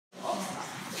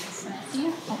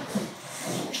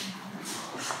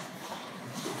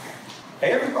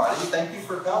Hey everybody, thank you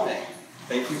for coming.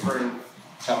 Thank you for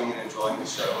coming and enjoying the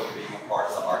show and being a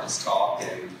part of the Artist Talk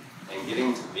and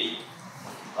getting to meet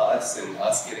us and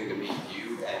us getting to meet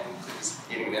you and just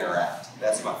getting to interact.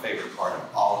 That's my favorite part of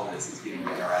all of this, is getting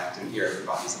to interact and hear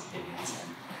everybody's opinions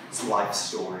and life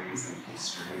stories and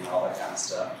history and all that kind of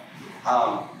stuff.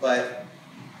 But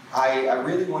I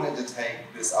really wanted to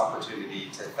take this opportunity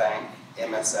to thank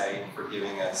MSA for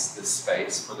giving us this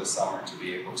space for the summer to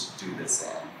be able to do this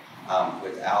in.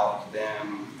 Without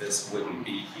them, this wouldn't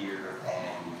be here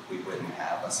and we wouldn't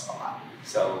have a spot.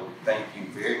 So thank you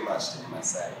very much to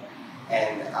MSA.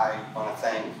 And I want to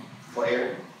thank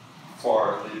Claire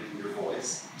for lending your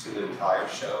voice to the entire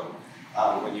show.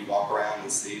 When you walk around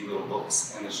and see little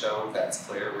books in the show, that's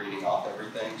Claire reading off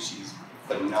everything. She's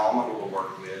phenomenal to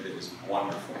work with. It was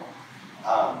wonderful.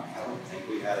 I don't think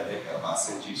we had a hiccup. I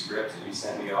sent you scripts and you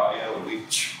sent me audio and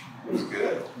it was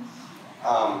good.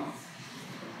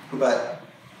 But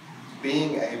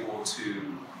being able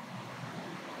to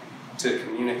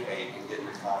communicate and get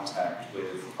into contact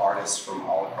with artists from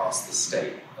all across the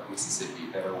state of Mississippi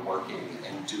that are working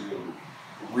and doing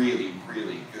really,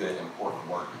 really good, important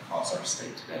work across our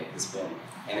state today has been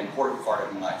an important part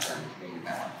of my journey being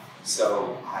back.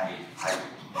 So I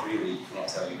really can't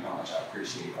tell you how much I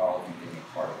appreciate all of you being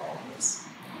a part of all of this.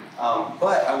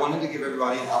 But I wanted to give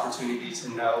everybody an opportunity to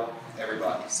know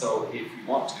everybody. So if you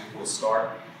want to, we'll start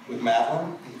with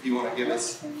Madeline, if you want to give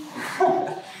us.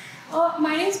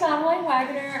 My name's Madeline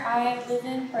Waggoner. I live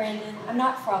in Brandon. I'm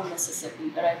not from Mississippi,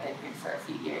 but I've been here for a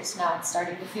few years now. It's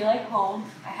starting to feel like home.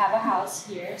 I have a house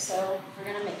here, so we're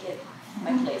going to make it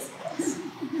my place, I guess.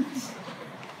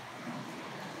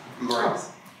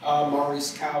 Maurice.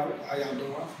 Maurice Calvert, how y'all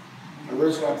doing?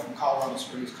 Originally I'm from Colorado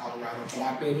Springs, Colorado, but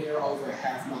I've been here over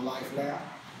half my life now.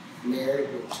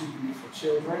 Married with 2 beautiful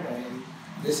children, and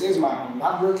this is my home.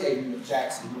 Not Brookhaven, but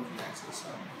Jackson, North Jackson, so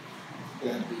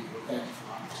glad to be here. Thank you for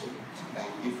the opportunity.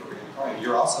 Thank you for being a part.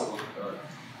 You're also one of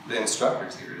the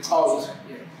instructors here. Oh,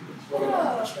 yeah.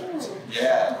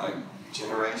 Yeah, like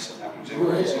generation after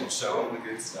generation, showing the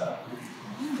good stuff.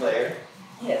 Claire?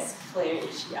 Yes, Claire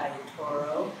Ishi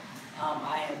Ayetoro.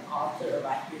 I am author of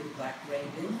I Hear the Black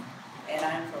Raven, and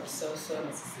I'm from Sosa,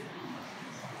 Mississippi.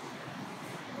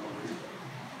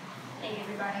 Hey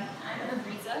everybody, I'm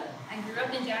Abreeza. I grew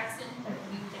up in Jackson, but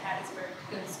moved to Hattiesburg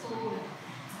to go to school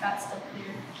and got stuck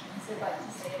there. So I'd like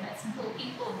to say I met some cool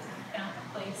people and found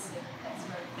a place and that's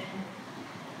where I've been,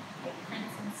 like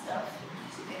prints and stuff.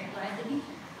 So very glad to be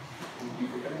here. Thank you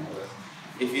for coming with us.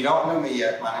 If you don't know me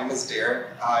yet, my name is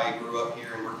Derek. I grew up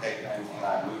here in Brookhaven and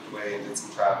I moved away and did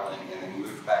some traveling and then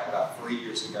moved back about 3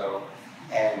 years ago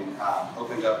and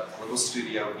opened up a little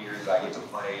studio here that I get to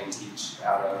play and teach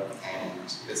out of, and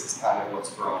this is kind of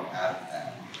what's growing out of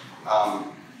that.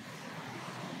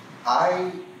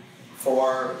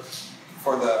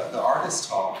 For the artist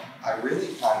talk, I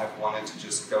really kind of wanted to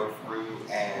just go through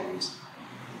and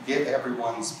give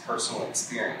everyone's personal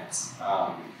experience.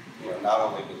 Not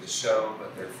only with the show,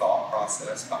 but their thought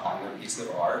process behind their piece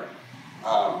of art.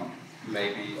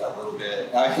 Maybe a little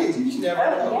bit, you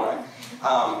never know,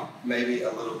 right? Maybe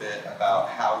a little bit about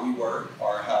how you work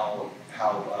or how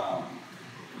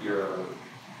your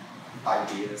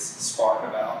ideas spark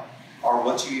about, or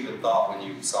what you even thought when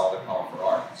you saw the call for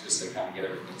art, just to kind of get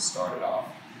everything started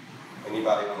off.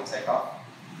 Anybody want to take off?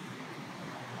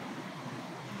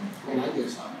 And I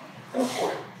guess Go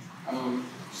for it.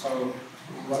 So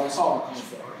when I saw the call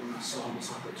for art and I saw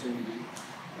this opportunity,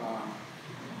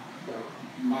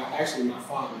 my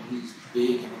father, he's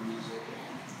big into music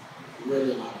and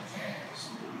really a lot of jazz.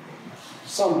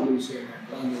 Some blues here and there,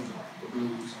 but I know the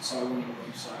blues. And so I went on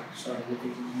the website, started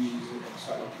looking through the music, and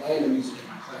started playing the music in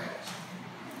my class.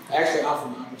 I actually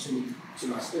offered the opportunity to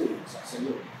my students. I said,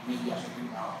 look, maybe I should think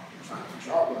about trying to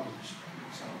draw with this.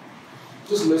 So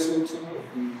just listening to it,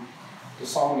 and the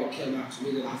song that came out to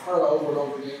me that I've heard over and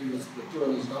over again was The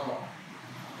Thriller's Dog.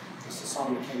 It's the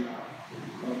song that came out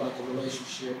about the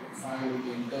relationship, and finally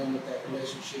being done with that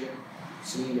relationship,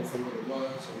 seeing it for what it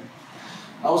was. And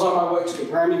I was on my way to the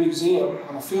Grammy Museum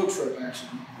on a field trip,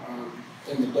 actually,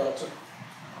 in the Delta.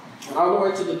 And on the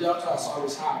way to the Delta, I saw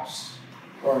this house,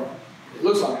 or it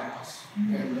looks like a house.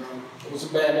 And it was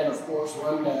abandoned, of course,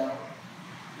 run down.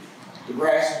 The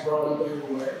grass is growing up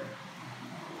everywhere.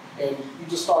 And you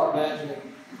just start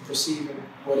imagining, perceiving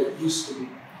what it used to be.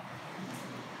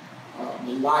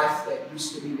 The life that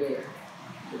used to be there,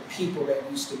 the people that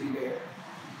used to be there.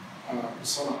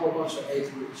 It's on a whole bunch of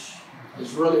acreage.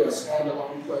 It's really a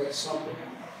standalone place, something.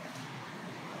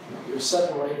 You're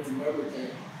separated from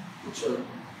everything, but you're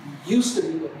used to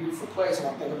be a beautiful place, and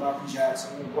I think about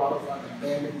Jackson and a lot of like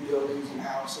abandoned buildings and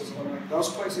houses, and like those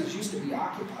places used to be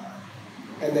occupied,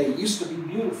 and they used to be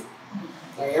beautiful.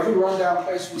 Like every rundown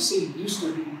place we see used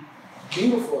to be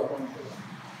beautiful at one point,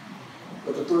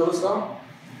 but the thrill is gone.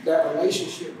 That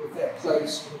relationship with that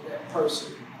place, with that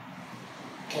person,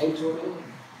 came to an end.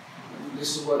 And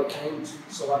this is what it came to.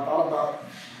 So I thought about,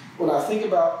 when I think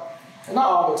about, and not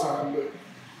all the time, but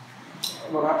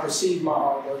when I perceive my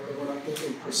artwork, and when I'm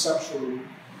thinking perceptually,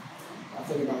 I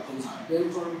think about things I've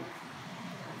been through,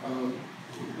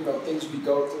 things we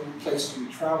go through, places we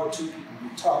travel to, people we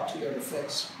talk to, that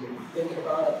affects what we're thinking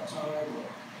about at the time,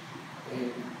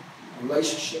 and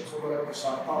relationships or whatever. So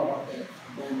I thought about that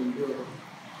abandoned building.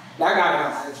 And I got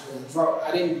out actually.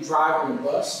 I didn't drive on the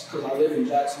bus because I live in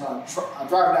Jackson. I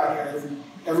drive down here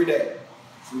every day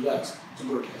from Jackson to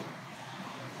Brookhaven.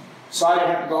 So I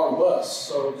didn't have to go on the bus.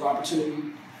 So it was an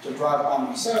opportunity to drive by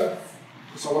myself.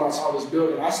 So when I saw this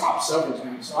building, I stopped several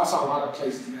times. So I saw a lot of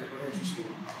places that were interesting.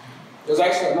 There's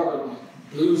actually another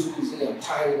blues museum,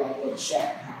 tiny little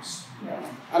shack house.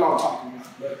 I know what I'm talking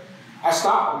about, but I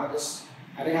stopped and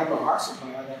I didn't have no art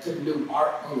supply. I couldn't do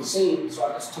art on the scene, so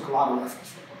I just took a lot of reference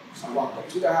from it. So I walked up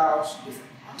to the house,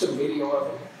 I took video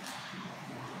of it,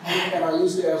 and I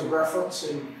used it as a reference.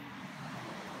 And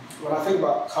when I think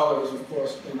about colors, of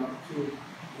course, I think about the pure,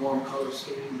 warm color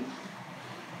scheme,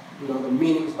 the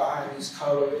meanings behind these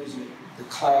colors, and the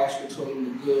clash between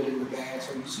the good and the bad.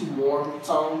 So you see warm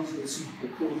tones, and you see the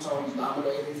cool tones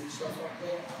dominating and stuff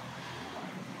like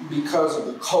that. Because of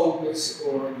the coldness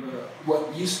or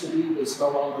what used to be that's no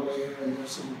longer there, and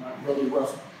there's some really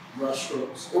rough brush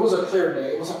strokes. It was a clear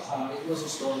day, it wasn't cloudy, it wasn't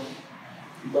stormy,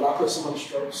 but I put some of the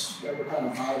strokes that were kind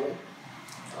of violent,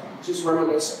 just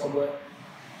reminiscent of what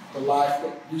the life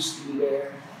that used to be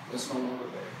there that's no longer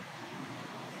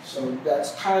there. So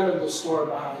that's kind of the story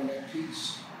behind that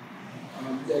piece,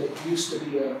 that it used to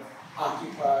be an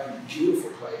occupied, beautiful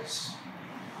place,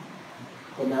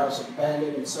 but now it's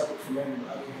abandoned and separate from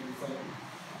everybody and everything.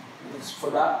 And it's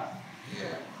forgotten.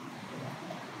 Yeah.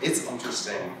 It's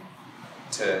interesting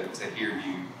to hear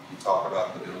you talk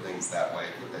about the buildings that way,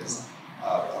 because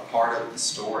a part of the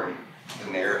story,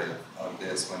 the narrative of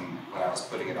this, when I was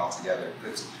putting it all together,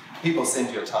 because people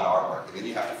send you a ton of artwork, and then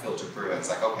you have to filter through it. It's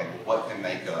like, okay, well, what can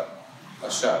make up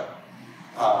a show?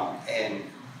 And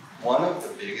one of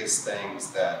the biggest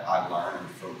things that I learned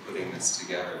from putting this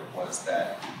together was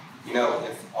that,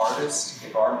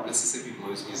 if our Mississippi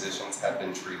blues musicians had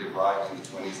been treated right in the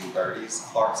 20s and 30s,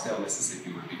 Clarksdale,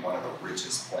 Mississippi would be one of the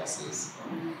richest places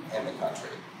in the country.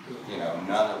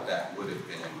 None of that would have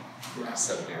been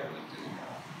so dearly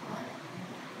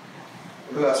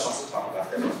due. Who else wants to talk about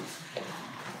that?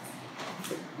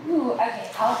 Ooh,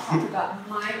 okay, I'll talk about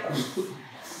my work.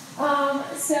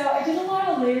 So I did a lot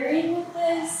of layering with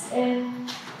this, and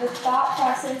the thought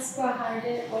process behind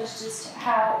it was just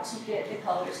how to get the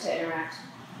colors to interact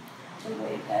the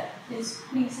way that is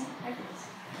pleasing, I guess.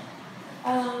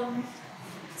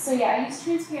 So yeah, I use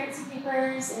transparency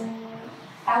papers and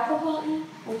alcohol ink,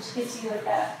 which gives you like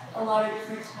a lot of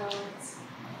different tones.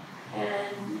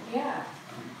 And yeah,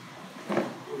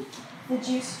 the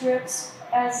juice strips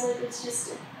as it's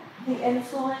just the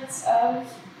influence of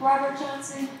Robert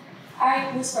Johnson.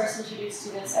 I was first introduced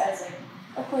to this as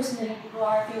of course many people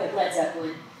are, I feel like Led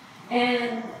Zeppelin.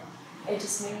 And it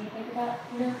just made me think about,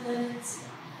 linens,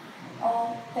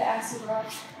 all the acid rock,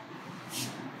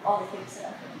 all the things that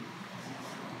I've done.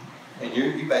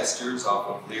 And you based yours off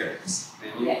of lyrics,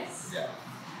 didn't you? Yes. Yeah.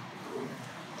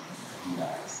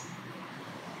 Nice.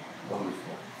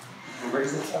 Wonderful. And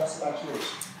Abreeza, tell us about yours.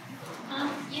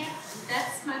 Yeah,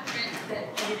 that's my print that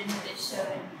I did into this show.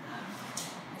 And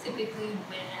typically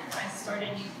when I start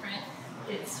a new print,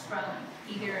 it's from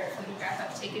either a photograph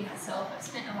I've taken myself. I've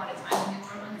spent a lot of time in New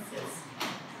Orleans. It's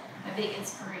my big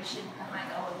inspiration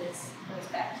behind all of this goes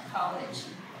back to college.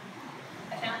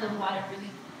 I found a lot of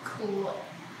really cool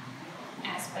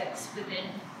aspects within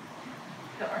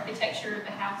the architecture of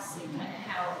the house and kind of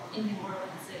how in New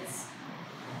Orleans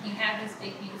you have these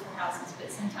big beautiful houses,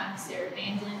 but sometimes they're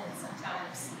abandoned and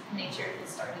sometimes nature has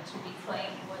started to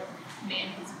reclaim what man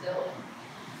has built.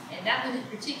 And that one in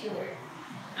particular,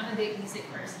 I'm a big music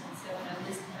person, so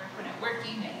when I'm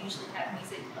working, I usually have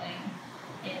music playing.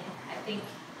 And I think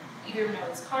either when I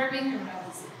was carving or when I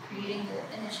was creating the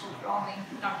initial drawing,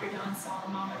 Dr. John saw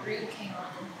Mama Roo came on.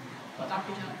 And while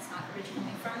Dr. John's not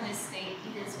originally from this state,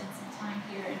 he did spend some time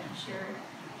here, and I'm sure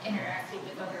interacted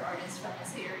with other artists from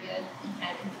this area and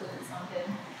had influence on them.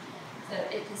 So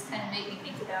it just kind of made me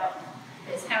think about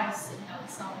this house and how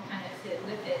the song kind of fit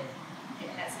with it. It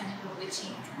has kind of a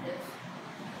witchy, kind of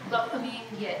welcoming,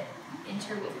 yet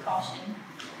enter with caution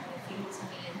appeal to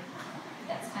me, and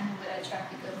that's kind of what I try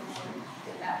to go for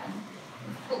with that one.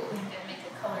 Hopefully I'm gonna make a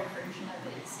colored version of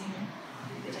it soon,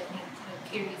 which I think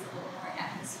carries a little more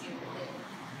atmosphere with it.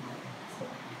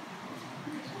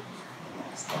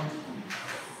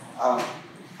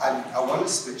 I want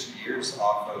to switch gears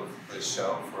off of the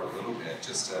show for a little bit,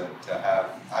 just to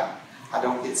have, I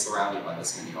don't get surrounded by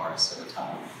this many artists at a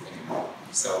time anymore.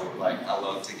 So like, I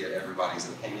love to get everybody's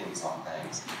opinions on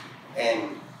things.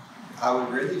 And I would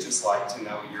really just like to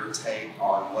know your take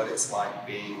on what it's like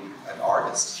being an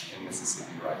artist in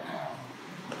Mississippi right now.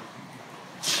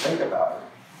 Think about it.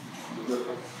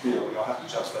 You know, we don't have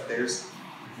to judge, but there's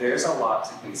a lot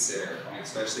to consider, I mean,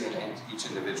 especially in each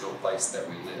individual place that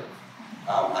we live.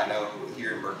 I know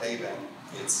here in Brookhaven,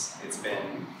 it's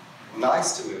been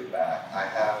nice to move back. I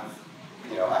have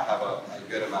a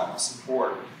good amount of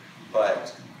support,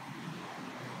 but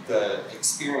the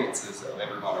experiences of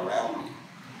everyone around me,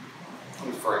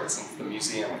 for instance, the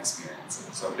museum experiences,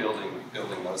 so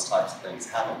building those types of things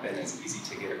haven't been as easy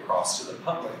to get across to the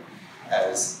public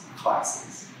as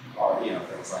classes or,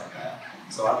 things like that.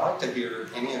 So I'd like to hear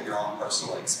any of your own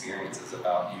personal experiences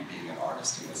about you being an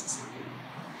artist in Mississippi.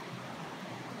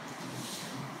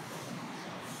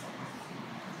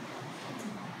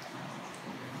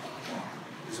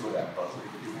 This is where that buzzer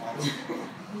would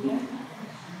be like.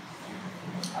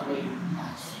 I mean,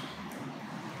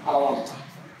 I don't want to talk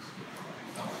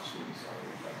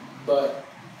but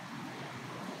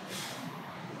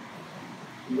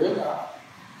really,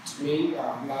 to me,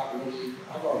 I'm not really,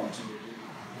 I've already enjoyed it.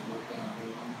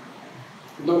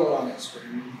 I'm doing a lot of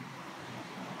experimenting,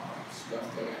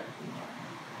 stuff that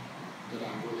I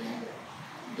really haven't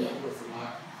dealt with a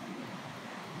lot.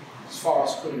 As far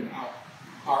as putting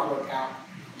artwork out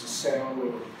to sell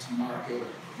or to market or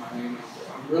put my name out there,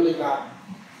 I'm really not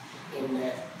in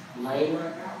that lane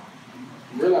right now.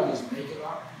 Really, I'm just making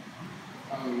art.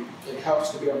 It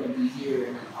helps to be able to be here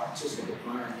in an artistic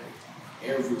environment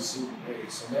every single day,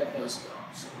 so that does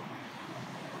help. So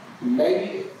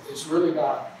maybe it's really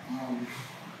not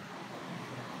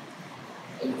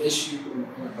an issue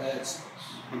in a bad sense,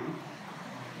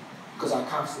 because I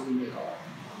constantly make art.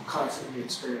 I'm constantly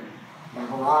experimenting. My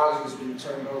horizon has been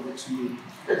turned over to me.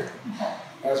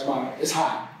 It's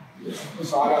hot.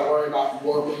 So I got to worry about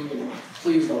warping and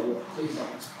please don't warp, please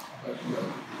don't. But,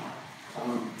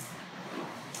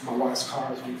 my wife's car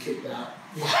has been kicked out.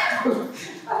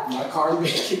 My car's been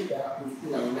kicked out.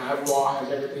 Now the wall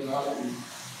has everything on it.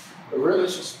 But really,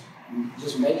 it's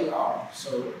just making art.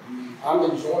 So I'm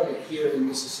enjoying it here in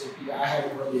Mississippi. I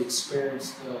haven't really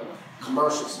experienced the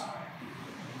commercial side,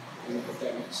 if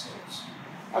that makes sense.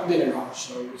 I've been in art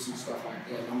shows and stuff like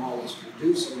that. I'm always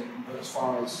producing it, but as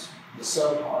far as the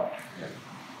sell part,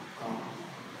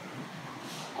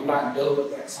 I'm not dealing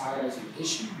with that side as an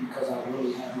issue because I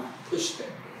really have not pushed that,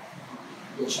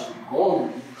 which I'm going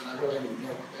to do, but I really haven't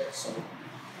dealt with that. So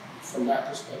from that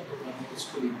perspective, I think it's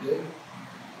pretty good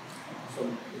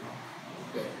from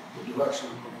the direction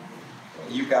I'm going.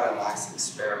 You've got a nice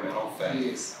experimental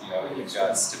phase. You've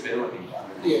got stability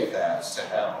underneath that to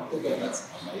help. Okay. That's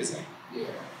amazing. Yeah.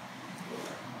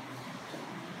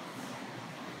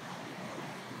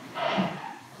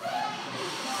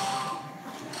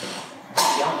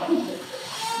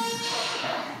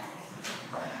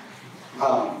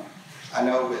 I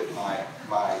know with my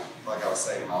like I was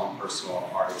saying, my own personal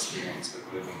art experience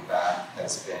with moving back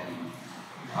has been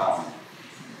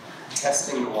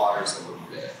testing the waters a little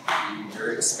bit.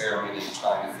 You're experimenting,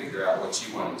 trying to figure out what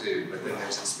you want to do, but then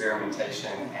there's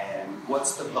experimentation and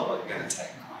what's the public going to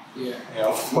take? Yeah.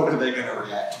 What are they going to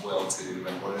react well to,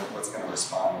 and what's going to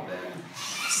respond to them?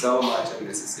 So much of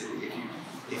Mississippi,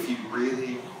 if you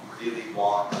really, really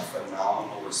want a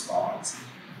phenomenal response,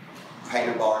 paint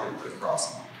a barn and put a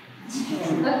cross on.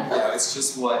 It's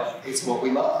just what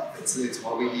we love. It's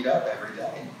what we eat up every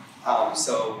day.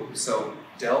 So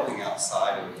delving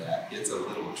outside of that gets a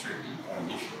little tricky.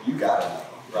 You gotta know,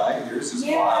 right? Yours is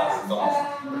wild and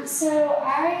fun. So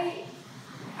I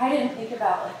didn't think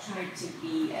about trying to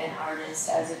be an artist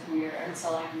as a career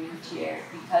until I moved here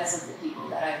because of the people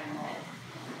that I've met.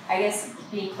 I guess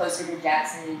being closer to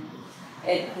Jackson,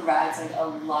 it provides a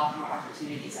lot more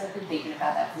opportunities. I've been thinking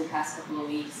about that for the past couple of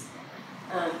weeks.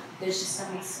 There's just so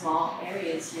many small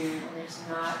areas here, and there's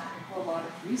not a whole lot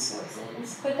of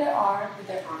resources. But there aren't.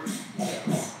 It's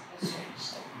a strange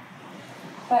thing.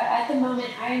 But at the moment,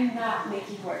 I'm not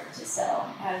making work to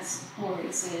sell, as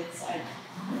Maurice is. I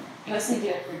mostly do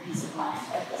it for peace of mind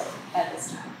at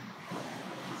this time.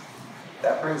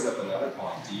 That brings up another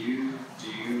point. Do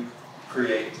you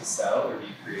create to sell, or do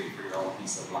you create for your own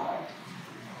peace of mind?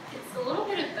 It's a little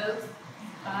bit of both.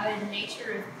 by the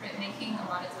nature of printmaking, a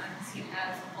lot of times you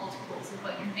have multiples of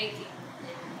what you're making.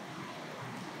 And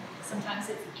sometimes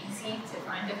it's easy to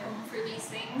find a home for these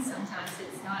things. Sometimes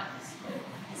it's not.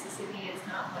 Mississippi is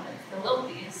not one of the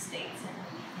wealthiest states in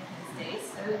the States,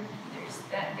 so there's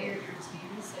that barrier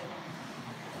too. So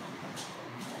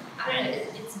I don't know.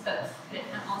 It's both, but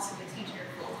I'm also a teacher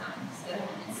full time, so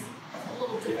it's a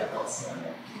little difficult.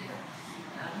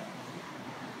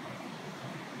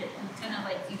 Kind of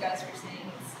like you guys were saying,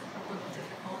 it's a little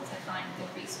difficult to find the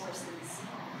resources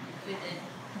within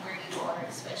where you are,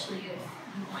 especially if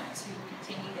you want to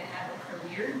continue to have a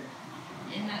career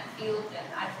in that field. That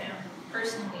I found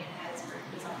personally in Hattiesburg,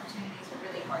 these opportunities are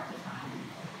really hard to find.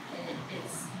 And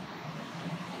it's,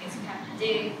 I guess you have to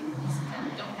dig, you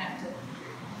sometimes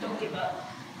don't give up,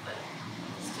 but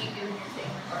just keep doing your thing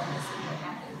regardless of what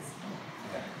happens.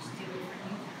 Just do it for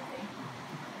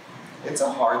you. It's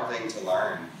a hard thing to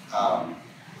learn,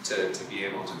 to be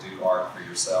able to do art for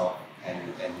yourself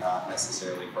and not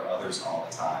necessarily for others all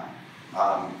the time.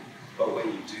 But when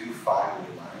you do finally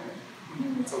learn it,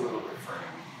 it's a little bit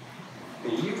freeing. I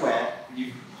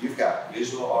mean, you've got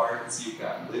visual arts, you've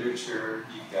got literature,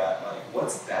 you've got, like,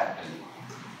 what's that been?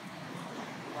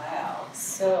 Wow.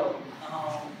 So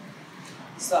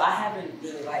I haven't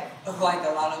really, like a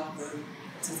lot of the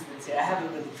participants here, I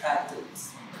haven't really tried to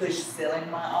push selling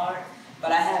my art,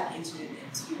 but I have entered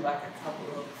into like a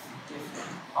couple of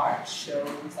different art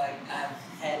shows. Like I've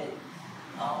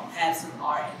had some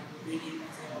art in the Museum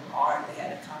of Art. They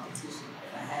had a competition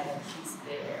and I had a piece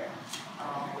there.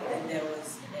 And there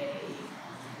was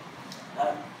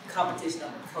a competition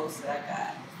on the coast that I got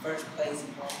first place in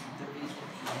one division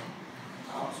in.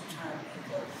 I'm trying to think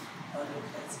of other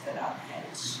places that I've had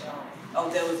it shown. Oh,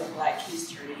 there was a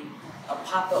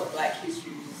pop-up Black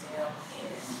History Museum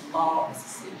in Law,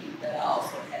 Mississippi, that I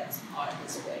also had some art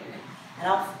displayed in. And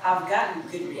I've gotten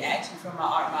good reaction from my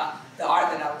art. The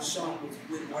art that I was showing with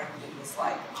woodworking, it was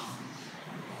like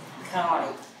kind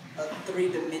of like a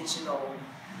three-dimensional,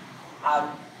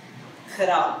 I cut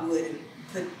out wood and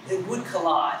put wood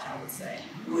collage, I would say.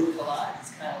 Wood collage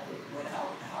is kind of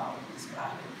how I would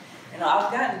describe it. And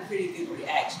I've gotten pretty good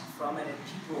reaction from it, and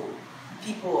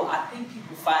I think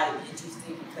people find it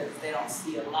interesting because they don't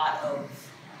see a lot of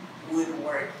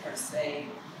woodwork per se,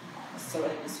 so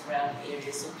in the surrounding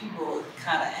area. So people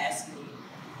kind of ask me,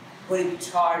 what do you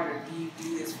charge, or do you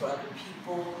do this for other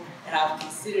people? And I've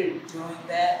considered doing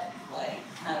that, like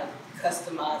kind of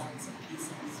customizing some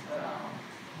pieces, but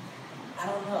I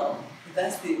don't know.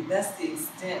 That's the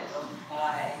extent of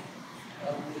my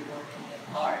woodworking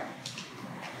and art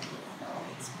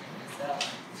experience.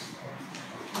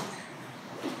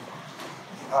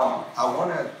 I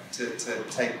wanted to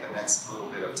take the next little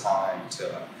bit of time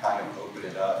to kind of open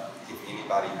it up if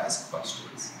anybody has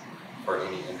questions for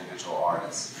any individual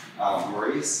artist.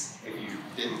 Maurice, if you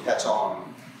didn't catch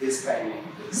on, his painting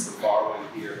is the far one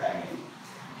here hanging,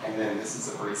 and then this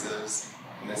is Abreeza's,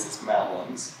 and this is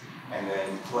Madeline's, and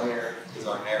then Claire is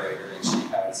our narrator, and she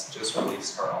has just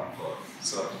released her own book.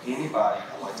 So if anybody,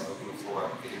 I'd like to open the floor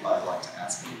up, if anybody would like to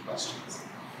ask any questions.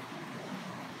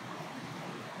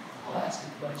 I'll ask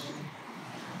a question.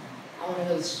 I want to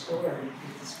know the story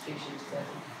with this picture together.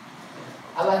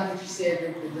 I like what you said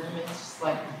that the lemons,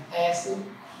 like acid,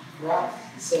 rock,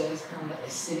 so it's kind of like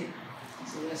acidic.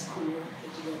 So that's cool.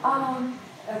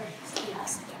 Okay, so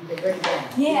yes. You can break it down.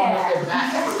 Yeah.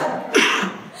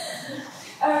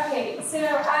 Okay, so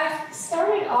I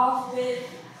started off with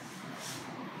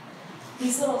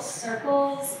these little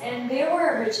circles, and they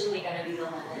were originally going to be the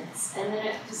lemons, and then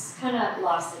it just kind of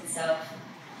lost itself.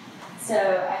 So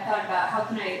I thought about how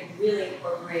can I really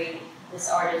incorporate this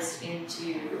artist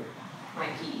into my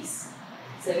piece.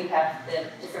 So we have the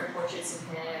different portraits of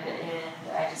him, and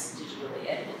I just digitally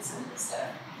edited some of the stuff.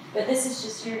 But this is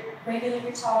just your regular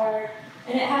guitar,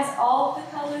 and it has all of the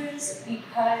colors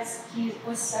because he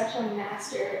was such a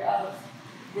master of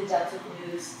the Delta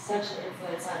blues, such an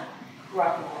influence on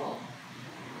rock and roll.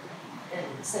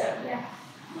 And so, yeah.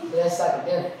 So that's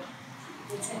psychedelic.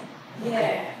 That's it.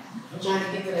 Yeah. I'm trying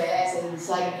to get to the acid and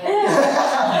psychedelic.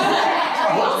 I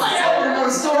want to know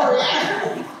the story.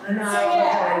 I know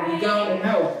how you go to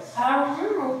know. I don't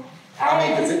remember. I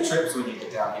mean, because it trips when you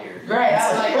get down here. Right, I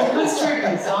was like, who's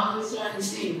tripping? So I'm just trying to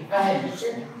see if I had been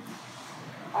tripping.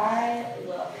 I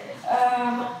love it.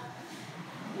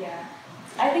 Yeah.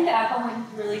 I think the alcohol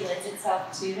really lends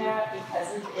itself to that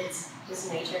because of its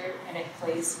just nature, and it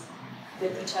plays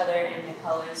with each other and the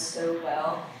colors so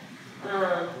well.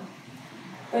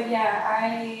 But yeah,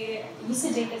 I used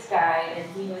to date this guy, and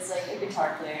he was like a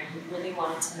guitar player, and he really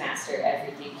wanted to master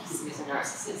everything because he was a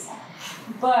narcissist.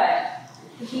 But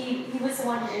he was the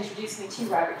one who introduced me to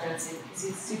Robert Johnson because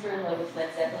he's super in love with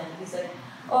Led Zeppelin. He's like,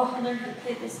 oh, I learned how to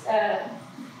play this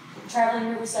Traveling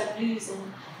Riverside Blues and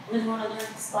I really want to learn the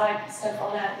slide stuff,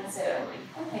 all that. And so I'm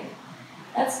like, okay,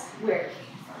 that's where it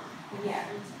came from. And yeah,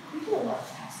 we do a lot of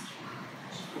passages.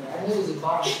 Yeah, I knew it was a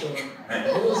Bible story.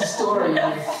 It was a story in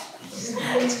there.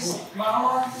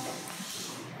 Mylar?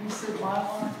 You said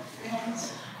Mylar?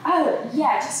 Oh,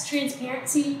 yeah, just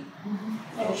transparency.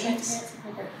 Like a transparency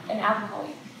paper. And alcohol.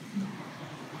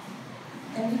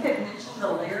 And you could mention the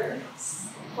lyrics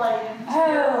playing.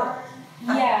 Oh,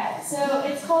 yeah. So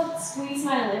it's called Squeeze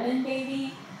My Lemon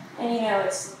Baby. And you know,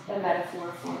 it's a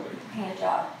metaphor for hand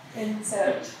job. And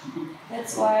so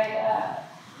that's why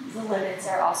the lemons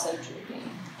are also dripping.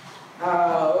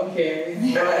 Oh, okay.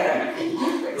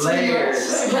 Layers.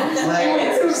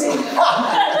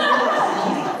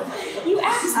 You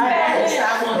asked me.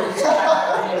 I wanted to try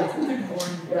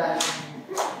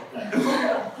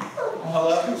I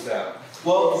love that.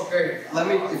 Well, It's great. let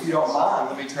me, if you don't mind,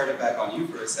 let me turn it back on you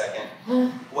for a second.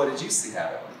 What did you see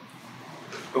happening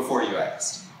before you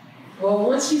asked? Well,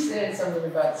 once she said something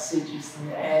about the citrus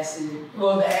and the acid,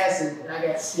 and I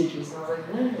got citrus, and I was like,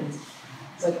 lemons.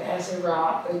 It's like acid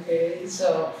rock, okay.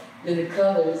 So then the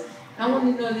colors. I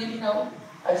wanted to know that,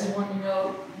 I just wanted to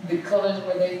know the colors,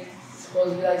 were they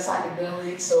supposed to be like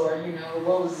psychedelics, or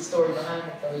what was the story behind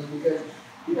the colors? Because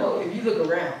if you look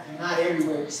around, not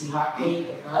everywhere you see hot pink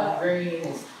and hot green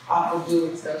and aqua blue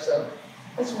and stuff. So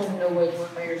I just wanted to know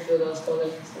what made her feel those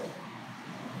colors and stuff.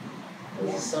 It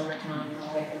was the summertime and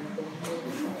all that kind of thing.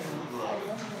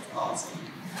 Awesome.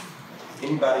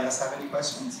 Anybody else have any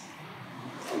questions?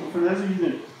 For those of you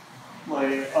that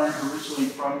aren't originally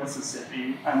from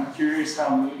Mississippi, I'm curious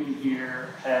how moving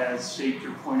here has shaped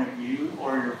your point of view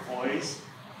or your voice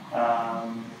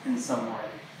in some way.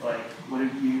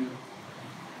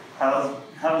 How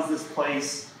has this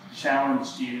place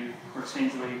challenged you or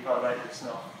changed the way you thought about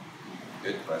yourself?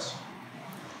 Good question.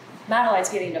 Madeline's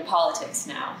getting into politics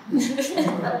now.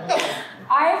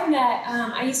 I've met,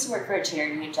 I used to work for a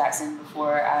charity in Jackson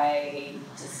before I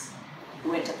just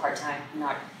went to part-time,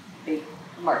 not big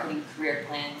marketing career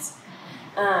plans.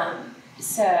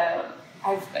 So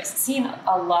I've seen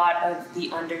a lot of the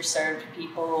underserved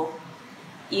people,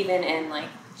 even in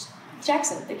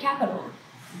Jackson, the capital.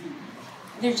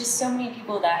 There's just so many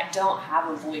people that don't have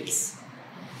a voice,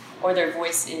 or their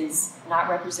voice is not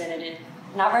represented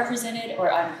or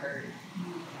unheard.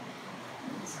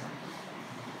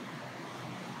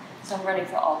 So I'm running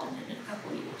for alderman in a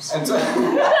couple of years. And so,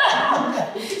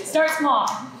 Start small.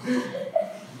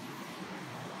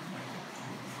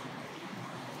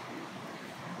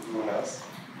 anyone else?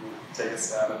 Take a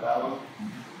stab at that one.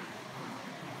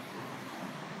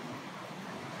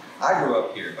 I grew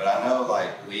up here, but I know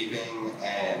leaving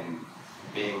and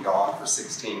being gone for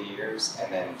 16 years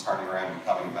and then turning around and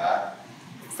coming back,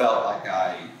 felt like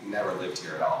I never lived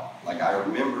here at all. I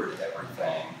remembered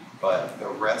everything, but the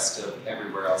rest of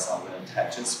everywhere else I lived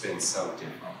had just been so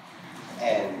different.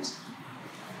 And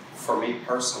for me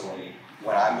personally,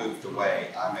 when I moved away,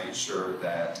 I made sure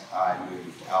that I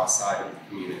moved outside of the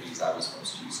communities I was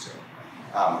most used to.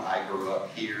 I grew up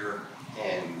here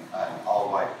in an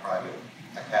all-white private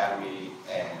academy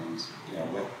and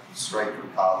went straight through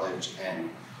college, and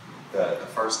the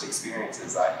first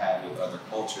experiences I had with other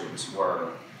cultures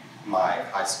were my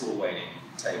high school waiting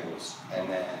tables, and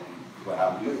then when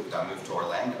I moved to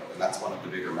Orlando, and that's one of the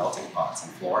bigger melting pots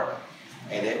in Florida,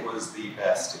 and it was the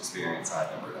best experience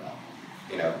I've ever done.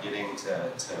 Getting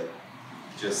to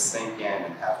just sink in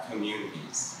and have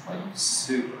communities,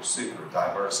 super, super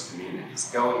diverse communities,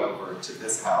 going over to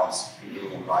this house,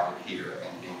 being invited here,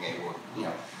 and being able,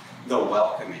 the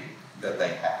welcoming that they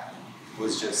had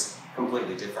was just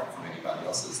completely different from anybody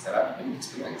else's that I've been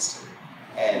experienced to.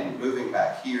 And moving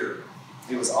back here,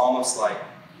 it was almost like,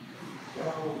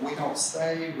 we don't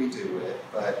say we do it,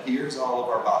 but here's all of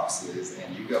our boxes,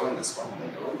 and you go in this one, and they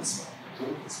go in this one, you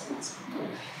do this one, this one.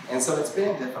 And so it's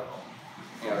been difficult.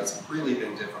 It's really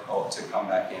been difficult to come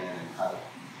back in and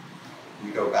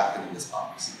you go back into this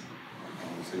box.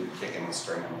 And so you're kicking the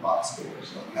string on the box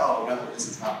doors. No, this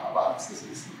is not my box. This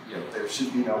is, there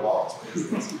should be no walls. What is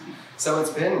this? So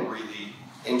it's been really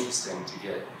interesting to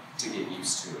get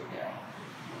used to it now.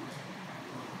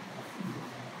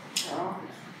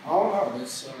 I don't know.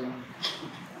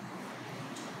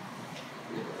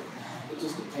 It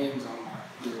just depends on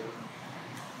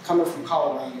coming from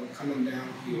Colorado, coming down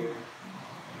here,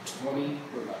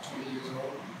 we're about 20 years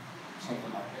old,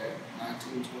 something like that,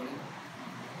 19,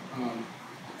 20.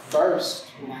 First,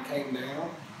 when I came down,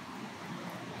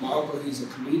 my uncle, he's a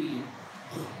comedian.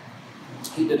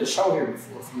 He did a show here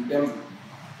before from Denver.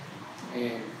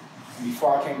 And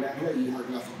before I came down here, he heard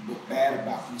nothing but bad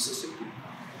about Mississippi.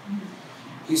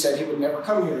 He said he would never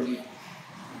come here again.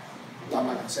 I'm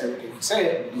not going to say everything he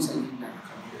said, but he said he would never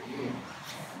come here again.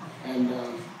 And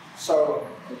so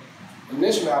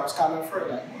initially I was kind of afraid,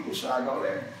 like, should I go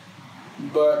there?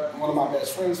 But one of my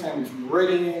best friends' family from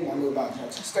Meridian, I knew about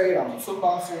Jackson State, I was a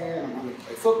football fan, I wanted to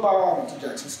play football, I went to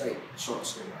Jackson State, short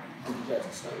story, I went to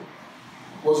Jackson State.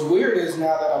 What's weird is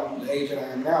now that I'm the age that I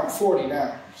am now, I'm 40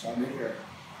 now, so I've been here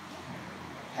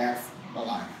half my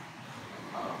life.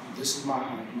 This is my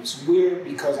home. It's weird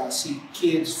because I see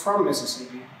kids from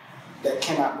Mississippi that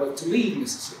cannot wait to leave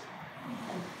Mississippi.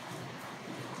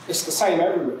 It's the same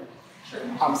everywhere.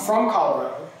 I'm from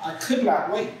Colorado. I could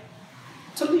not wait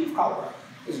to leave Colorado.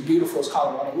 As beautiful as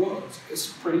Colorado was,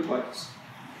 it's a pretty place.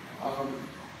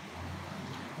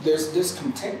 There's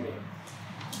discontentment,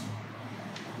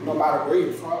 no matter where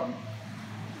you're from.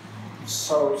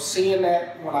 So seeing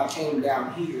that when I came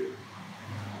down here,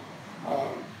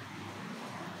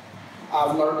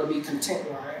 I've learned to be content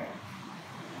where I am.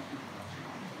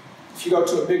 If you go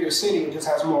to a bigger city, it just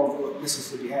has more of what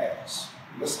Mississippi has.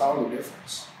 That's the only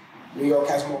difference. New York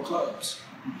has more clubs.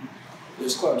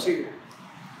 There's clubs here.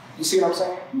 You see what I'm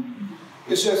saying?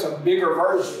 It's just a bigger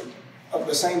version of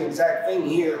the same exact thing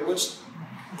here, which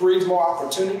breeds more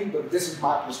opportunity, but this is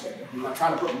my perspective. I'm not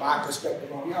trying to put my perspective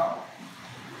on y'all.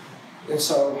 And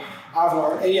so I've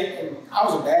learned, and I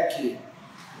was a bad kid.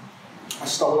 I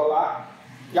stole a lot.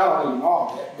 Y'all don't even know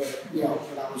all that, but when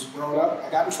I was growing up, I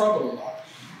got in trouble a lot.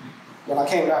 When I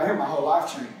came down here, my whole life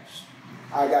changed.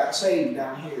 I got saved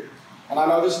down here. And I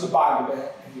know this is the Bible,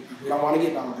 but we don't want to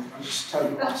get down there. I'm just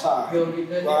telling you my side.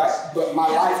 Right? But my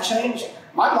life changed.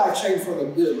 My life changed for the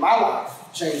good. My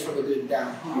life changed for the good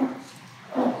down here.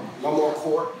 No more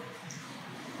court.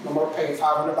 No more paying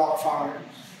 $500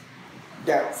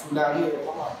 fines. From down here.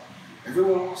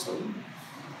 Everyone wants to leave.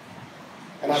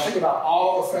 And I think about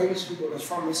all the famous people that's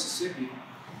from Mississippi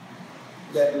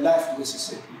that left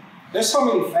Mississippi. There's so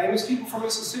many famous people from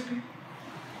Mississippi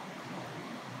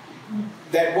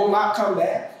that will not come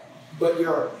back, but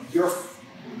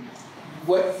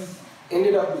what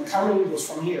ended up becoming was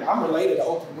from here. I'm related to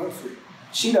Oprah Winfrey.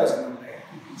 She doesn't know that,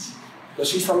 but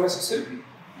she's from Mississippi.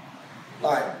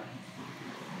 Like,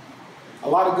 a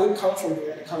lot of good comes from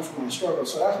here, and it comes from my struggle.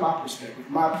 So that's my perspective,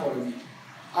 my point of view.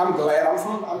 I'm glad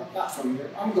I'm not from here.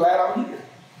 I'm glad I'm here.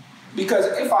 Because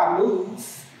if I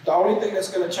move, the only thing that's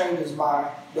going to change is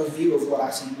the view of what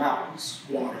I see: mountains,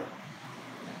 water,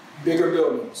 bigger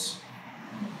buildings,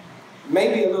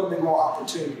 maybe a little bit more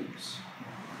opportunities.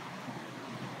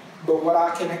 But what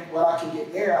I can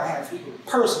get there, I have here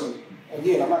personally.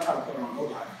 Again, I'm not trying to put it on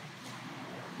nobody,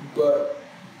 but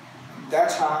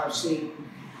that's how I've seen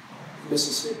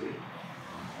Mississippi,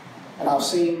 and I've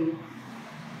seen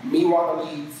me want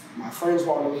to leave, my friends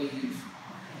want to leave.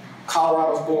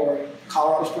 Colorado's boring.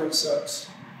 Colorado Springs sucks.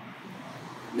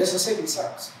 Mississippi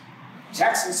sucks.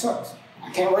 Jackson sucks. I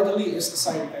can't wait to leave. It's the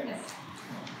same thing.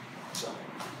 So.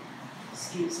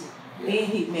 Excuse me. Then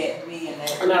he met me and that.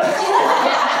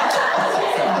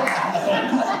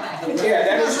 Yeah,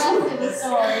 that is true. That's the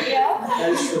story, yeah. That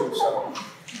is true. So,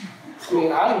 I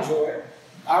mean, I enjoy it.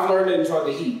 I've learned to enjoy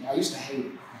the heat. I used to hate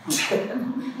it.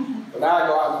 But now I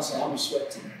go out and say, I'm a sweat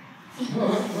today.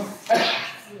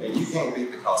 And you can't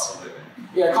beat the cost of living.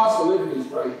 Yeah, cost of living is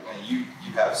great. And you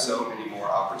have so many more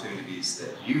opportunities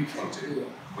that you can do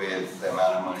with the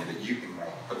amount of money that you can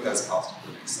make because cost of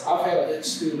living is so I've had an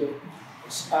ex-student,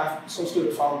 some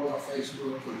student follow me on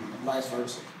Facebook and vice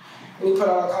versa. And he put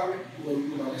out a comment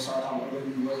when they started talking about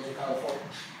living wage in California.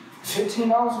 $15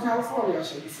 in California. I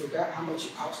said, you forgot how much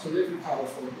it costs to live in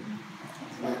California.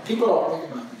 Like, people don't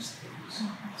think about these things.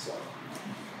 So.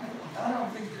 I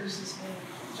don't think there's as many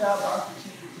job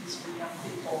opportunities for young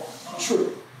people.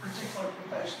 True. Particularly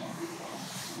professional people.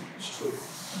 It's true.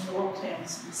 In the little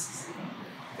towns of Mississippi.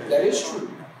 That is true.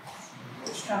 I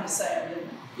was trying to say I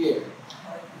didn't. Yeah.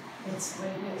 It's the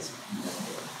way it is.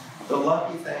 The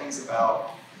lucky things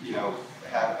about,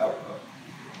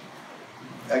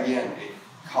 again, it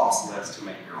costs less to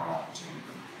make your own opportunity.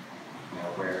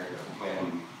 Where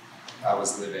when I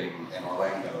was living in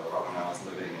Orlando, or when I was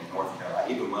living in North Carolina,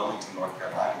 even Wilmington, North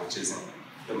Carolina, which isn't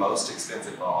the most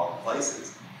expensive of all the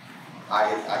places,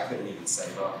 I couldn't even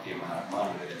save up the amount of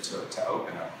money that it took to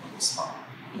open up a little spot,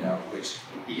 which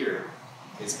here,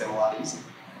 it's been a lot easier.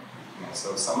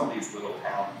 So some of these little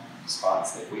town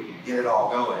spots that we can get it all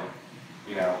going,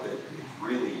 that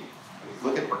really,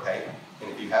 look at Brookhaven. And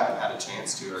if you haven't had a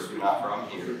chance to, or if you're not from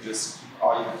here, just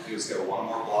all you have to do is go one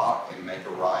more block and make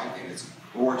a right, and it's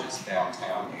gorgeous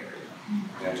downtown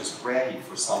area. Just ready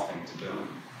for something to do.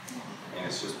 And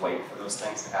it's just waiting for those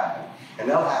things to happen. And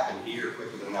they'll happen here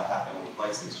quicker than they'll happen in other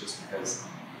places, just because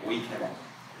we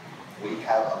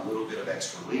have a little bit of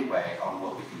extra leeway on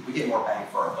what we get more bang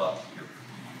for our buck here.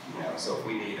 You know, so if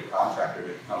we need a contractor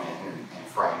to come in and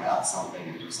frame out something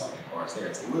and do something for us there,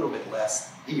 it's a little bit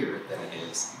less here than it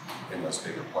is in those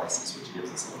bigger places, which gives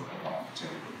us a little bit of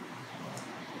opportunity.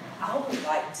 I would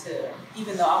like to,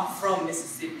 even though I'm from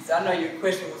Mississippi, so I know your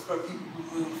question was for people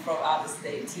who moved from out of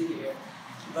state to here,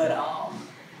 but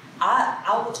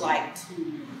I would like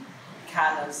to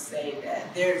kind of say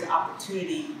that there's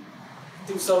opportunity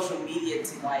through social media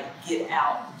to like get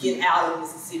out of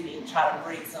Mississippi and try to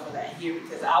bring some of that here,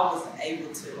 because I wasn't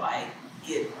able to like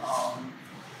get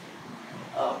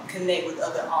connect with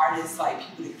other artists, like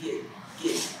people to get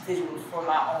visuals for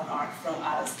my own art from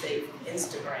out of state, from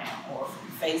Instagram or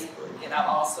from Facebook. And I've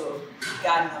also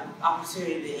gotten an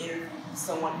opportunity to interview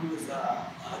someone who is a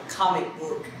comic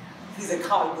book. He's a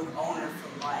comic book owner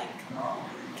from like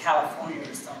California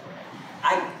or somewhere.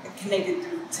 I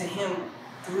connected to him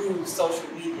through social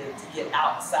media to get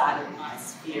outside of my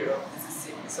sphere of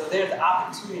Mississippi. So there's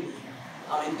opportunity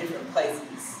in different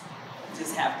places. You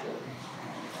just have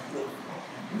to look.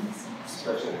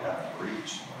 Especially to have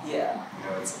reach. Yeah. You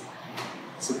know, it's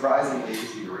surprisingly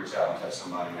easy to reach out and touch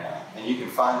somebody now. And you can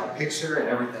find a picture and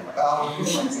everything. Like, oh,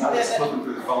 it's not just flipping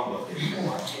through the phone book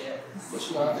anymore. Yeah. But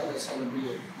you know, I think it's going to be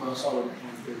it's already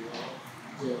going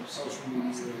to be social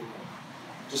media, and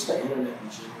just the internet in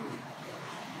general.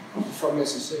 From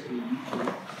Mississippi, you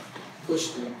can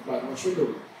push them like what you're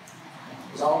doing.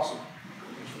 It's awesome.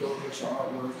 You're doing with your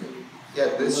artwork and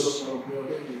Yeah, this.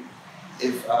 building.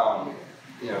 If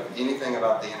you know anything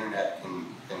about the internet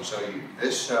can show you,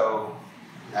 this show,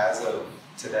 as of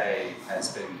today,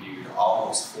 has been viewed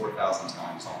almost 4,000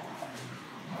 times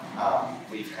online.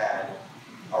 We've had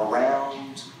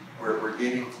around, we're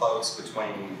getting close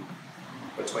between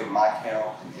my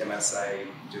count and MSA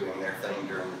doing their thing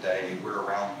during the day. We're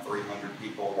around 300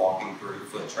 people walking through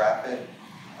foot traffic,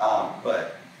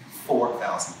 but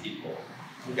 4,000 people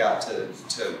got to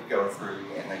go through,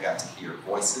 and they got to hear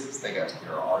voices, they got to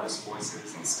hear artists'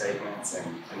 voices and statements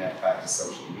and connect back to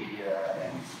social media,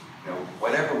 and you know,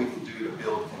 whatever we can do to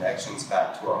build connections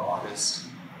back to our artists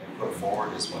and put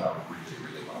forward is what I would really,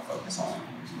 really want to focus on.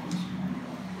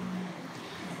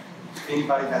 If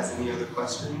anybody has any other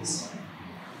questions?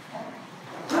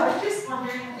 I was just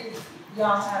wondering if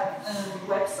y'all have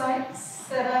websites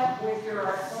set up with your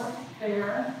artwork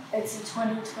there. It's a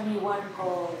 2021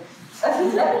 goal.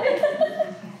 Because,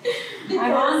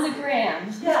 I'm on the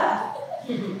gram. yeah,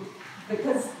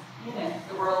 because, you know,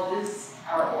 the world is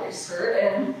our oyster,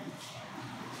 and,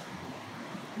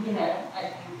 you know, I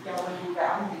think y'all would be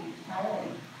valued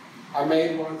highly. I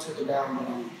made one, took it down, but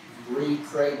I'm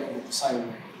recreating it with the same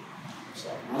name. So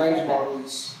my name's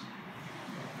Maurice.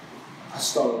 I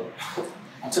stole it.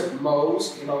 I took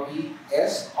Mo's,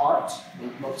 M-O-E-S, art,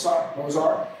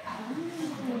 Mozart.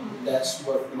 That's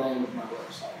what the name of my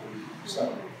website will be.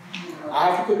 So I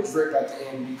have to put Drip at the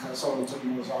end because someone took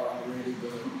Mozart already,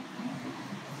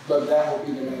 but that will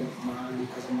be the name of mine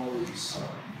because I'm Maurice. So.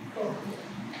 Cool.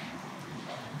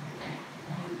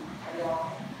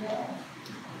 Yeah.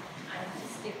 I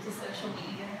stick to social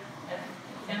media.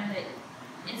 I've found that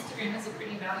Instagram is a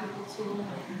pretty valuable tool,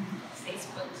 and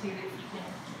Facebook too, if you can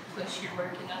push your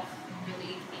work enough and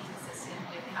really be consistent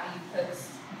with how you post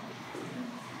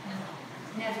and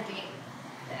navigate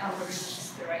the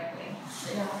algorithms the right way.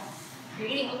 So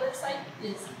creating a website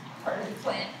is part of the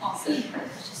plan also.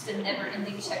 It's just a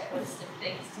never-ending checklist of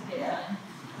things to get done.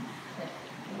 But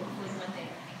hopefully one day,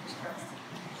 fingers crossed.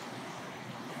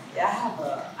 Yeah,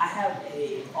 I have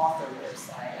a author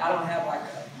website. I don't have like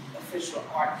a official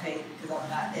art page because I'm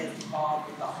not as involved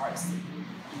with the art scene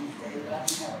these days, but I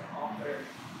do have an author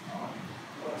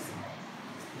website.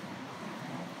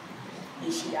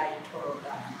 Ishi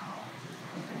Ayetoro.com.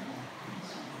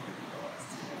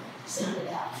 Send it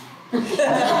out.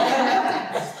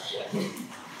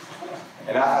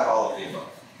 And I have all of the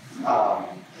above.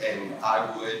 And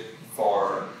I would,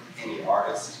 for any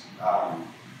artist,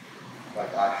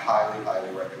 like I highly,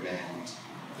 highly recommend,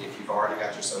 if you've already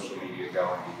got your social media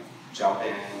going, jump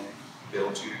in,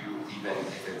 build you, even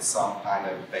if it's some kind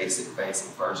of basic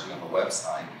version of a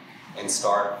website, and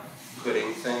start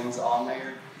putting things on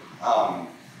there.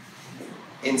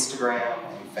 Instagram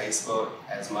and Facebook,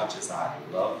 as much as I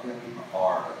love them,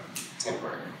 are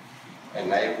temporary.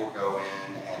 And they will go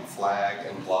in and flag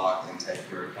and block and take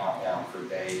your account down for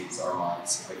days or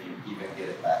months if you even get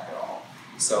it back at all.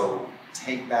 So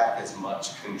take back as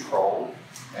much control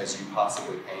as you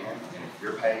possibly can, and if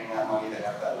you're paying that money to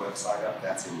have that website up,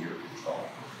 that's in your control.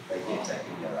 They can't take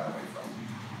any of that away from you.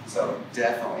 So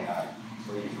definitely I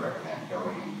please recommend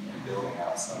going and building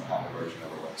out some kind of version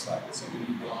of a website that's going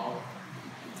to be blog.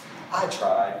 I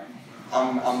tried.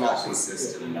 I'm not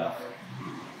consistent enough.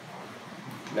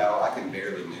 No, I can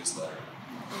barely newsletter.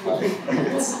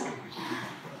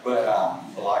 But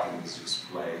blogging is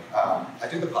just way. I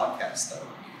do the podcast though.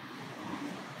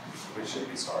 We should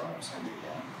be starting up soon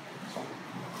again.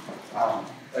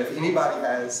 If anybody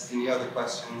has any other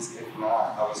questions, if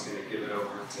not, I was going to give it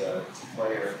over to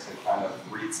Claire to kind of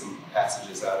read some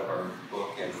passages out of our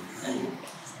book and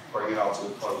bring it all to a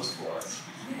close for us.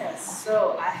 Yes,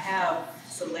 so I have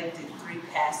selected 3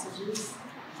 passages.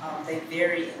 They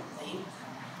vary in length,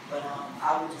 but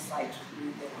I would just like to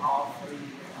read them all for you,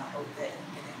 and I hope that you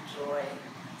can enjoy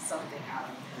something out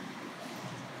of them.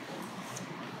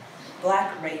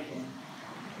 Black Raven,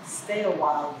 stay a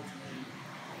while with me.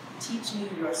 Teach me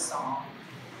your song.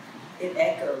 It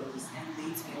echoes and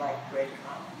leads me like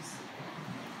breadcrumbs.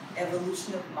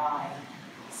 Evolution of mind,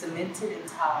 cemented in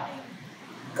time,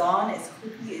 gone as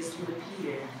quickly as you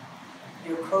appeared.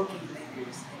 Your croaking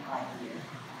lingers in my ear.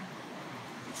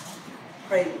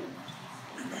 Prelude.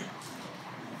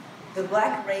 The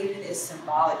black raven is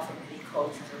symbolic for many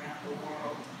cultures around the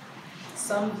world.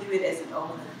 Some view it as an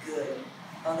omen of good,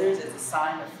 others as a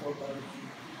sign of foreboding.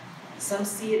 Some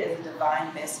see it as a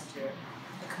divine messenger,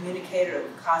 a communicator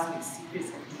of cosmic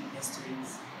secrets and deep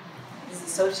mysteries. It is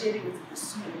associated with the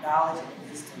pursuit of knowledge and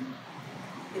wisdom.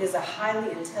 It is a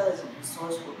highly intelligent,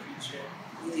 resourceful creature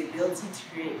with the ability to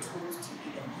create tools to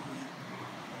meet a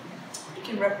need. It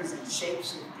can represent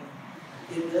shape-shifting,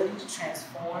 the ability to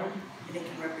transform, and it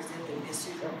can represent the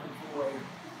mysteries of the void,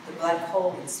 the black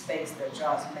hole in space that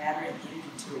draws matter and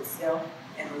energy to itself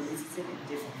and releases it in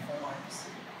different forms.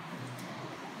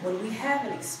 When we have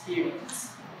an experience,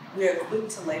 we are quick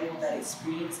to label that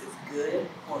experience as good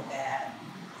or bad,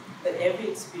 but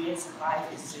every experience in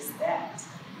life is just that,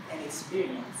 an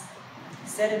experience,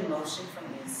 set in motion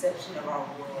from the inception of our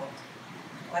world.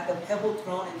 Like a pebble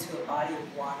thrown into a body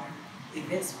of water,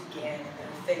 events began and their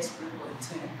effects ripple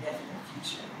into an indefinite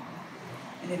future.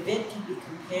 An event can be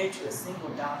compared to a single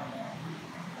domino.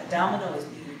 A domino is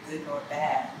neither good nor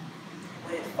bad.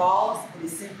 When it falls, it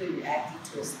is simply reacting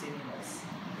to a stimulus.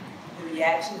 The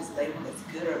reaction is labeled as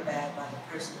good or bad by the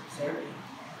person observing,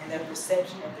 and their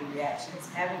perception of the reaction is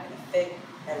having an effect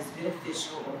that is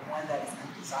beneficial or one that is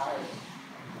undesirable.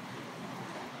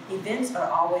 Events are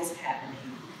always happening.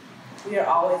 We are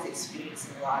always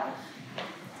experiencing life.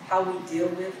 How we deal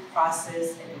with,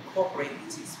 process, and incorporate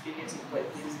each experience is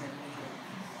what gives them meaning.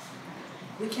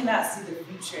 We cannot see the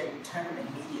future and determine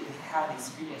immediately how an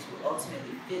experience will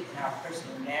ultimately fit in our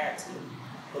personal narrative,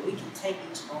 but we can take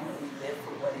each moment we live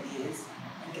for what it is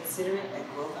and consider it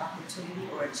a growth opportunity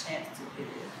or a chance to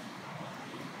pivot.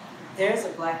 There is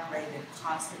a black raven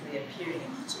constantly appearing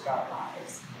in each of our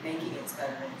lives, making its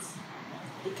utterance.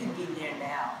 It could be near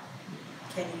now.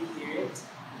 Can you hear it?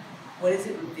 What is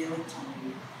it revealing to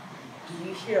you? Do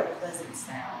you hear a pleasant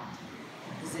sound?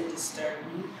 Does it disturb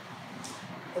you?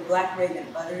 The black raven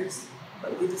utters,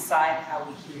 but we decide how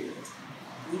we hear it.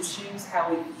 We choose how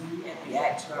we view and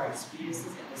react to our experiences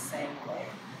in the same way.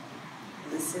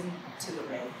 Listen to the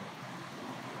raven.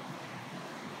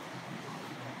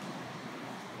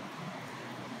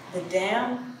 The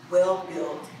dam, well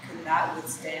built, could not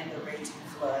withstand the raging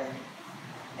flood,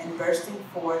 and bursting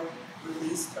forth,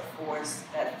 released a force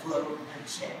that flowed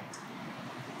unchecked.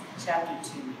 Chapter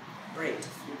 2, Break to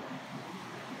Freedom.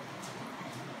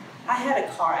 I had a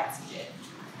car accident.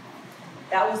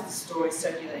 That was the story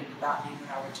circulating about me when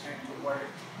I returned to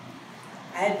work.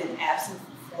 I had been absent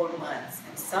for 4 months,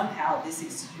 and somehow this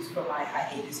excuse for my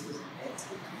hiatus was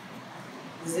invented.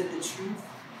 Was it the truth?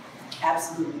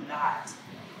 Absolutely not.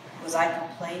 Was I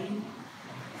complaining?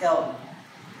 Hell no.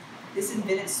 This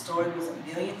invented story was a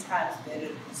million times better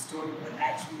than the story of what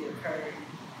actually occurred.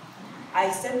 I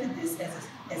accepted this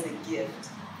as a gift,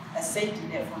 a safety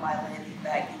net for my landing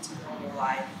back into normal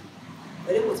life.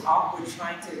 But it was awkward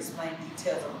trying to explain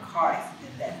details of a car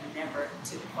accident that never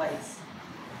took place.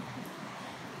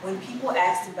 When people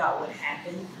asked about what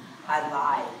happened, I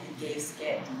lied and gave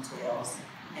scant details,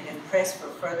 and if pressed for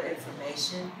further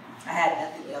information, I had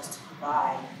nothing else to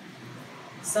provide.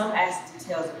 Some asked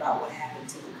details about what happened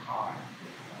to the car.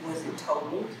 Was it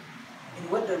totaled?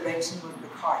 In what direction was the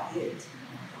car hit?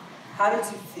 How did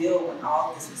you feel when all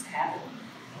of this was happening?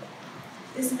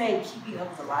 This made keeping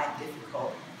up the lie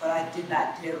difficult, but I did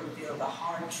not dare reveal the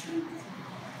hard truth.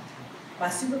 My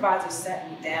supervisor sat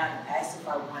me down and asked if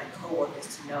I wanted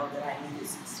coworkers to know that I needed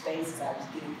some space as I was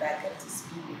getting back up to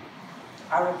speed.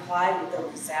 I replied with a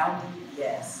resounding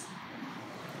yes.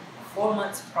 4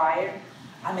 months prior,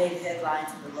 I made headlines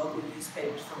in the local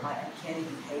newspapers for my uncanny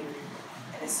behavior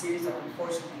and a series of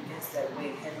unfortunate events that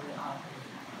weighed heavily on me.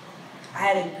 I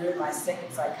had endured my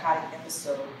second psychotic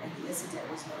episode, and the incident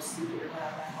was no secret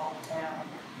around my hometown.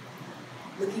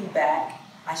 Looking back,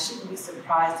 I shouldn't be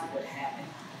surprised at what happened.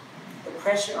 The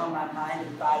pressure on my mind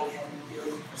and body had been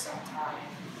building for some time.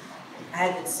 I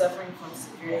had been suffering from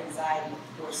severe anxiety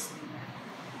and poor sleep.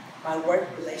 My work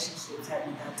relationships had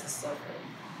begun to suffer.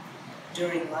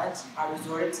 During lunch, I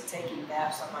resorted to taking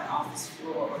naps on my office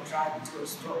floor or driving to a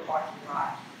store parking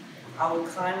lot. I would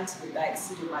climb into the back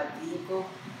seat of my vehicle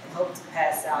and hope to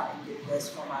pass out and get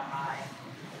rest for my mind.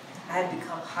 I had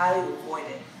become highly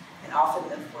avoidant and often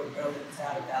left work early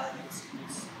without a valid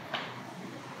excuse.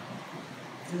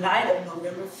 The night of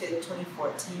November 5th,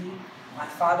 2014, my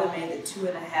father made the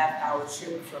 2.5-hour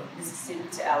trip from Mississippi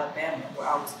to Alabama, where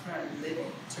I was currently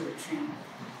living, to retrieve me.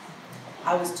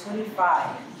 I was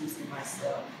 25 and losing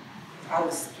myself. I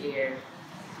was scared.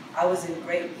 I was in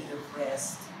great need of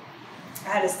rest. I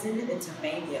had ascended into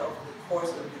mania over the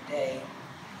course of the day.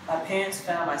 My parents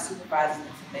found my supervisor's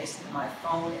information in my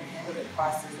phone and handled the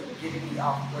process of getting me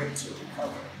off work to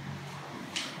recover.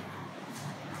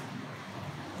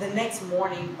 The next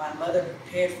morning, my mother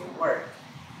prepared for work.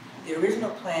 The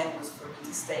original plan was for me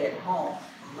to stay at home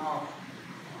alone.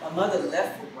 My mother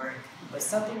left for work, but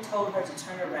something told her to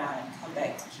turn around and come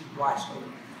back to keep watch over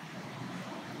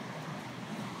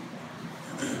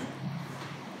me.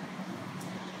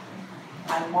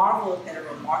 I marveled at a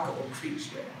remarkable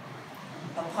creature.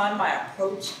 Upon my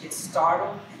approach, it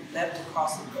startled and leapt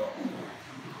across the goal.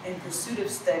 In pursuit of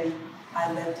study,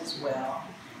 I leapt as well,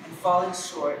 and falling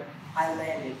short, I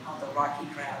landed on the rocky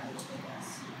ground between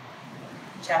us.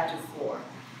 Chapter 4,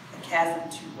 A Chasm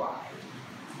Too Wide.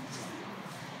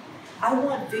 I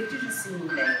want Victor to see me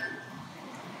naked.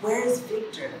 Where is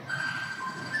Victor?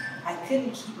 I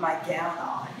couldn't keep my gown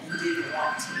on and didn't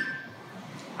want to.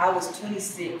 I was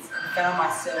 26 and found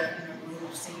myself in a room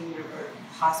of Singing River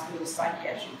Hospital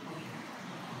psychiatric wing.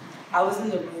 I was in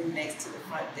the room next to the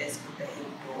front desk with the heavy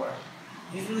door.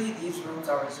 Usually these rooms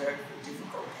are reserved for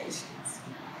difficult patients.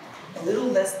 A little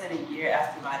less than a year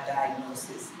after my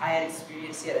diagnosis, I had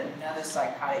experienced yet another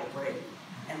psychotic break,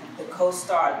 and the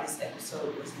co-star of this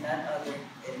episode was none other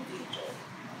than Victor.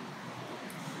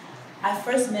 I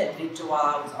first met Victor while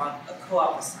I was on a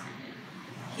co-op assignment.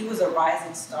 He was a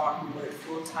rising star who worked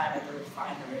full-time at the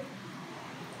refinery.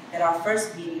 At our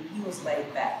first meeting, he was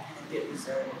laid back and a bit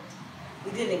reserved.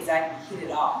 We didn't exactly hit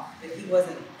it off, but he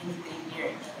wasn't anything near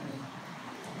an enemy.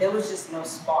 There was just no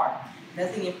spark,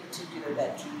 nothing in particular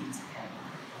that drew me to him.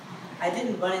 I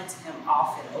didn't run into him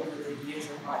often over the years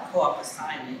of my co-op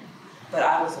assignment, but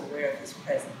I was aware of his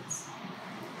presence.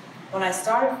 When I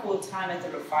started full-time at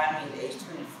the refinery at age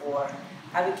 24,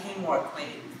 I became more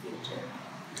acquainted with Victor,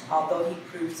 although he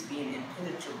proved to be an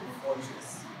impenetrable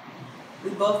fortress.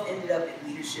 We both ended up in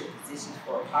leadership positions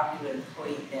for a popular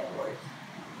employee network.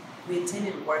 We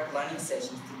attended work learning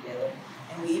sessions together,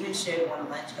 and we even shared one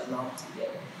lunch alone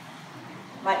together.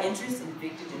 My interest in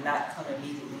Victor did not come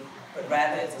immediately, but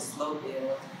rather as a slow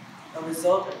build, a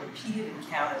result of repeated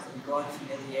encounters and growing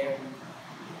familiarity.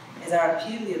 As I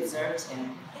repeatedly observed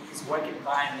him in his work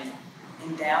environment,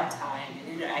 in downtime,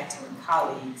 and interacting with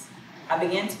colleagues, I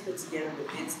began to put together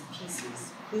the bits and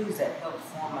pieces, clues that helped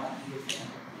form my view of him.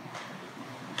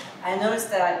 I noticed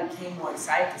that I became more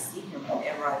excited to see him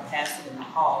whenever I passed him in the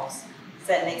halls,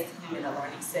 sat next to him in a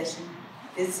learning session,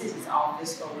 visited his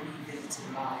office, or when he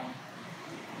visited mine.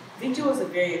 Victor was a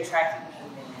very attractive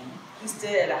young man. He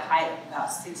stood at a height of about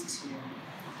 6'2".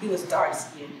 He was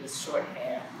dark-skinned with short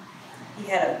hair. He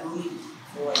had a booming deep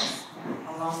voice,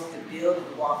 along with the build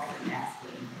and walk of an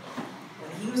athlete.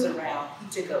 When he was around,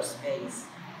 he took up space.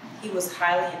 He was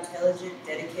highly intelligent,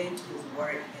 dedicated to his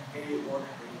work, and very orderly.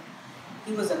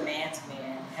 He was a man's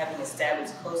man, having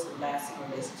established close and lasting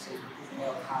relationships with his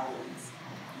male colleagues.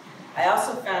 I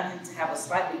also found him to have a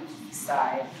slightly geeky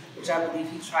side, which I believe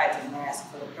he tried to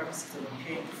mask for the purposes of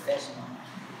appearing professional.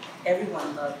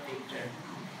 Everyone loved Victor.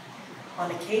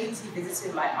 On occasions he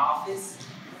visited my office,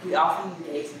 we often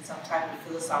engaged in some type of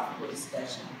philosophical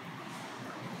discussion.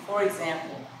 For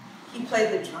example, he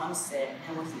played the drum set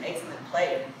and was an excellent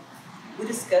player. We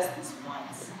discussed this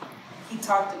once. He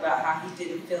talked about how he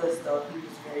didn't feel as though he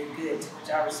was very good, to which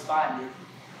I responded,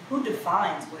 "Who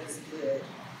defines what is good?"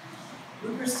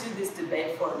 We pursued this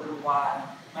debate for a little while,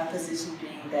 my position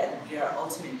being that we are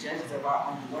ultimate judges of our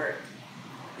own work.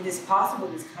 It is possible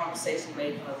this conversation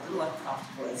made him a little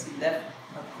uncomfortable as he left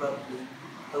abruptly,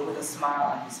 but with a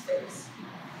smile on his face.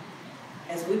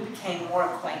 As we became more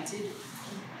acquainted,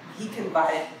 he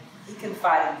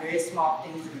confided very small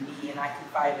things in me, and I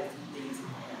confided a few things in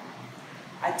him.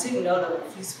 I took note of a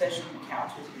few special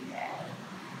encounters we had.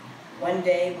 One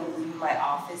day, when leaving my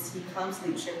office, he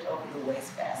clumsily tripped over the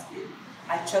wastebasket.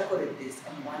 I chuckled at this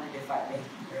and wondered if I made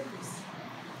him nervous.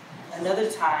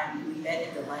 Another time, we met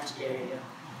in the lunch area.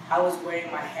 I was wearing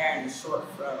my hair in a short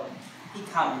fro. He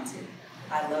commented,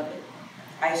 "I love it."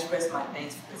 I expressed my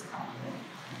thanks for this compliment.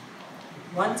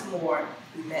 Once more,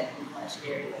 we met in the lunch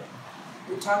area.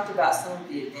 We talked about some of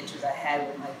the adventures I had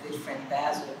with my good friend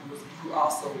Basil, who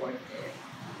also worked there.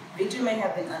 Victor may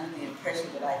have been under the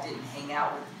impression that I didn't hang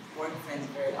out with work friends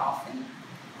very often.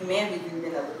 He may have even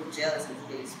been a little jealous as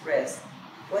he expressed,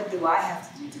 "What do I have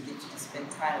to do to get you to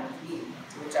spend time with me?"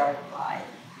 To which I replied,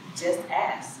 "Just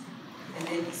ask." And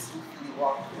then he swiftly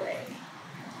walked away.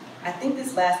 I think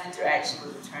this last interaction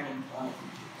was a turning point.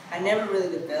 I never really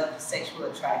developed a sexual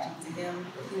attraction to him,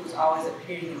 but he was always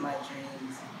appearing in my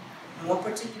dreams. In one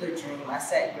particular dream, I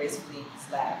sat gracefully in his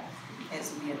lap,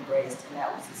 as we embraced, and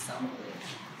that was the sum of it.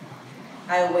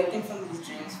 I awakened from these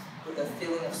dreams with a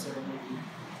feeling of serenity.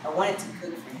 I wanted to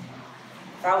cook for him.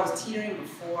 If I was teetering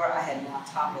before, I had now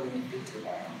toppled in Victor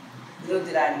land. Little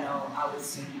did I know I would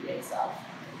soon be exiled from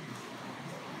him.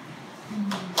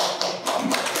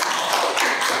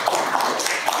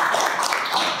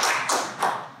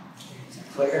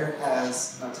 Claire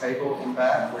has a table in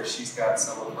back where she's got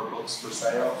some of her books for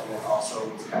sale, and then also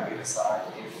is happy to sign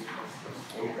anything.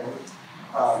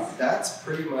 That's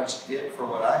pretty much it for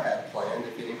what I had planned.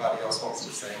 If anybody else wants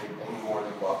to say anything, you're more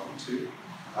than welcome to.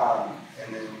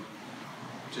 And then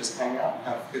just hang out and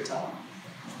have a good time.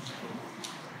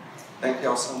 Thank you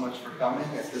all so much for coming.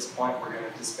 At this point, we're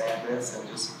going to disband this and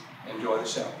just enjoy the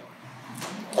show.